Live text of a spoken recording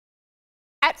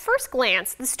At first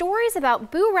glance, the stories about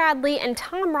Boo Radley and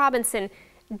Tom Robinson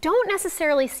don't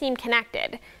necessarily seem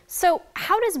connected. So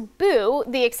how does Boo,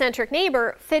 the eccentric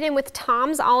neighbor, fit in with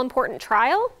Tom's all-important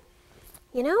trial?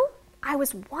 You know, I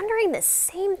was wondering the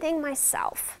same thing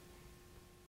myself.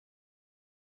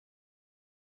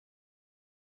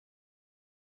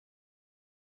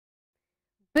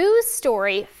 Boo's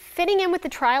story fitting in with the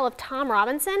trial of Tom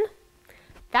Robinson?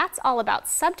 That's all about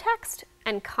subtext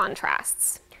and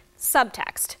contrasts.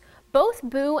 Subtext. Both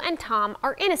Boo and Tom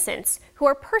are innocents who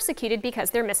are persecuted because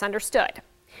they're misunderstood.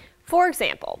 For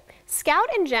example, Scout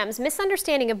and Jem's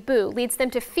misunderstanding of Boo leads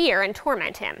them to fear and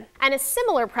torment him. And a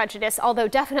similar prejudice, although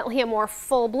definitely a more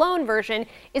full-blown version,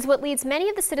 is what leads many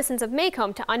of the citizens of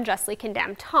Maycomb to unjustly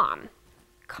condemn Tom.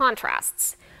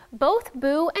 Contrasts. Both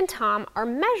Boo and Tom are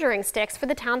measuring sticks for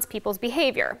the townspeople's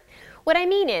behavior. What I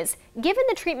mean is, given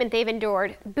the treatment they've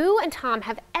endured, Boo and Tom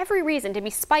have every reason to be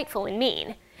spiteful and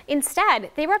mean.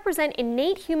 Instead, they represent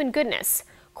innate human goodness,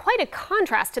 quite a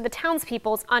contrast to the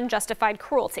townspeople's unjustified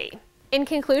cruelty. In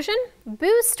conclusion,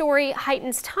 Boo's story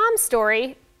heightens Tom's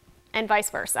story, and vice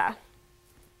versa.